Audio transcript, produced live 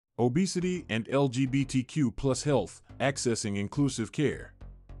Obesity and LGBTQ plus health, accessing inclusive care.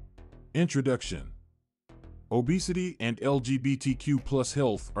 Introduction. Obesity and LGBTQ plus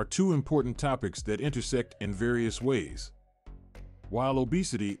health are two important topics that intersect in various ways. While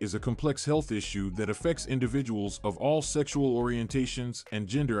obesity is a complex health issue that affects individuals of all sexual orientations and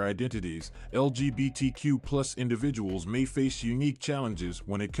gender identities, LGBTQ plus individuals may face unique challenges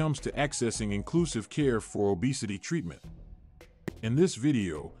when it comes to accessing inclusive care for obesity treatment. In this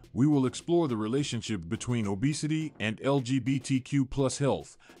video, we will explore the relationship between obesity and LGBTQ plus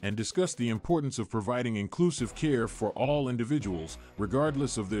health and discuss the importance of providing inclusive care for all individuals,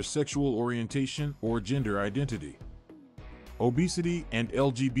 regardless of their sexual orientation or gender identity. Obesity and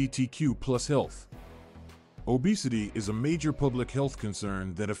LGBTQ plus health. Obesity is a major public health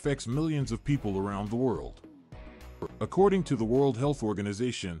concern that affects millions of people around the world. According to the World Health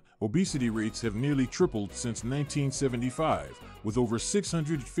Organization, obesity rates have nearly tripled since 1975, with over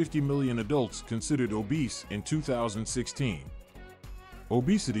 650 million adults considered obese in 2016.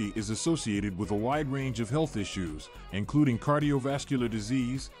 Obesity is associated with a wide range of health issues, including cardiovascular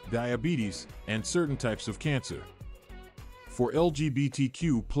disease, diabetes, and certain types of cancer. For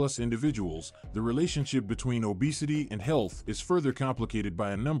LGBTQ plus individuals, the relationship between obesity and health is further complicated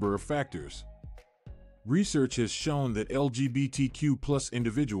by a number of factors. Research has shown that LGBTQ plus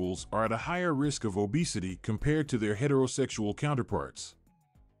individuals are at a higher risk of obesity compared to their heterosexual counterparts.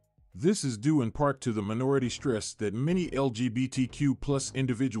 This is due in part to the minority stress that many LGBTQ plus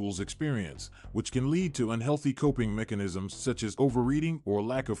individuals experience, which can lead to unhealthy coping mechanisms such as overeating or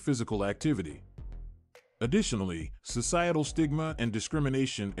lack of physical activity. Additionally, societal stigma and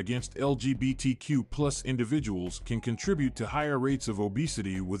discrimination against LGBTQ plus individuals can contribute to higher rates of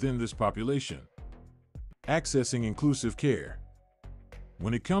obesity within this population. Accessing inclusive care.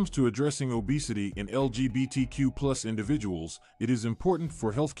 When it comes to addressing obesity in LGBTQ plus individuals, it is important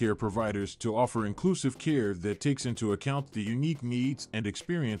for healthcare providers to offer inclusive care that takes into account the unique needs and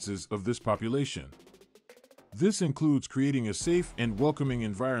experiences of this population. This includes creating a safe and welcoming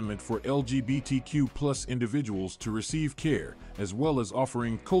environment for LGBTQ plus individuals to receive care, as well as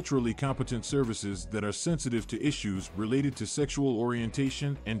offering culturally competent services that are sensitive to issues related to sexual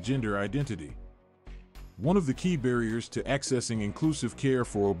orientation and gender identity. One of the key barriers to accessing inclusive care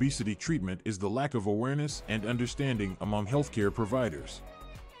for obesity treatment is the lack of awareness and understanding among healthcare providers.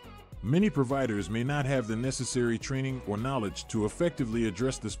 Many providers may not have the necessary training or knowledge to effectively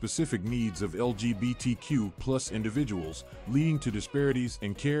address the specific needs of LGBTQ plus individuals, leading to disparities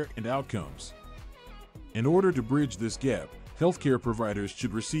in care and outcomes. In order to bridge this gap, healthcare providers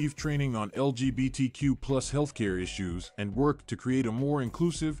should receive training on LGBTQ plus healthcare issues and work to create a more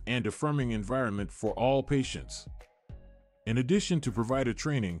inclusive and affirming environment for all patients. In addition to provider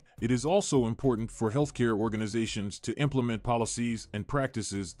training, it is also important for healthcare organizations to implement policies and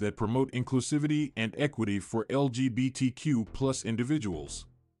practices that promote inclusivity and equity for LGBTQ plus individuals.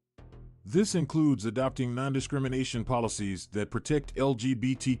 This includes adopting non-discrimination policies that protect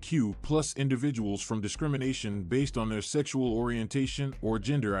LGBTQ plus individuals from discrimination based on their sexual orientation or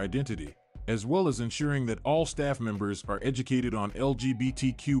gender identity, as well as ensuring that all staff members are educated on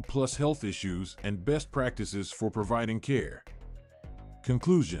LGBTQ plus health issues and best practices for providing care.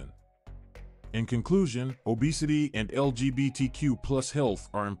 Conclusion. In conclusion, obesity and LGBTQ plus health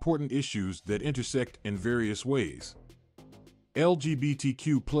are important issues that intersect in various ways.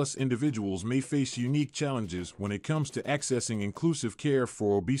 LGBTQ plus individuals may face unique challenges when it comes to accessing inclusive care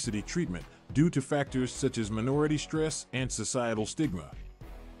for obesity treatment due to factors such as minority stress and societal stigma.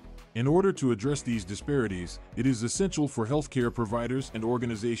 In order to address these disparities, it is essential for healthcare providers and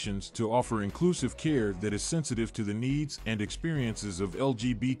organizations to offer inclusive care that is sensitive to the needs and experiences of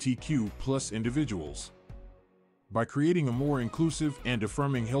LGBTQ plus individuals. By creating a more inclusive and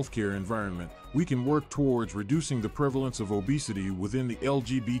affirming healthcare environment, we can work towards reducing the prevalence of obesity within the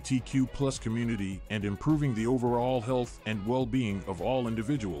LGBTQ plus community and improving the overall health and well-being of all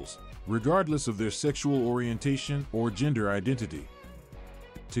individuals, regardless of their sexual orientation or gender identity.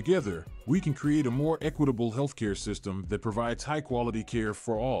 Together, we can create a more equitable healthcare system that provides high-quality care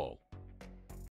for all.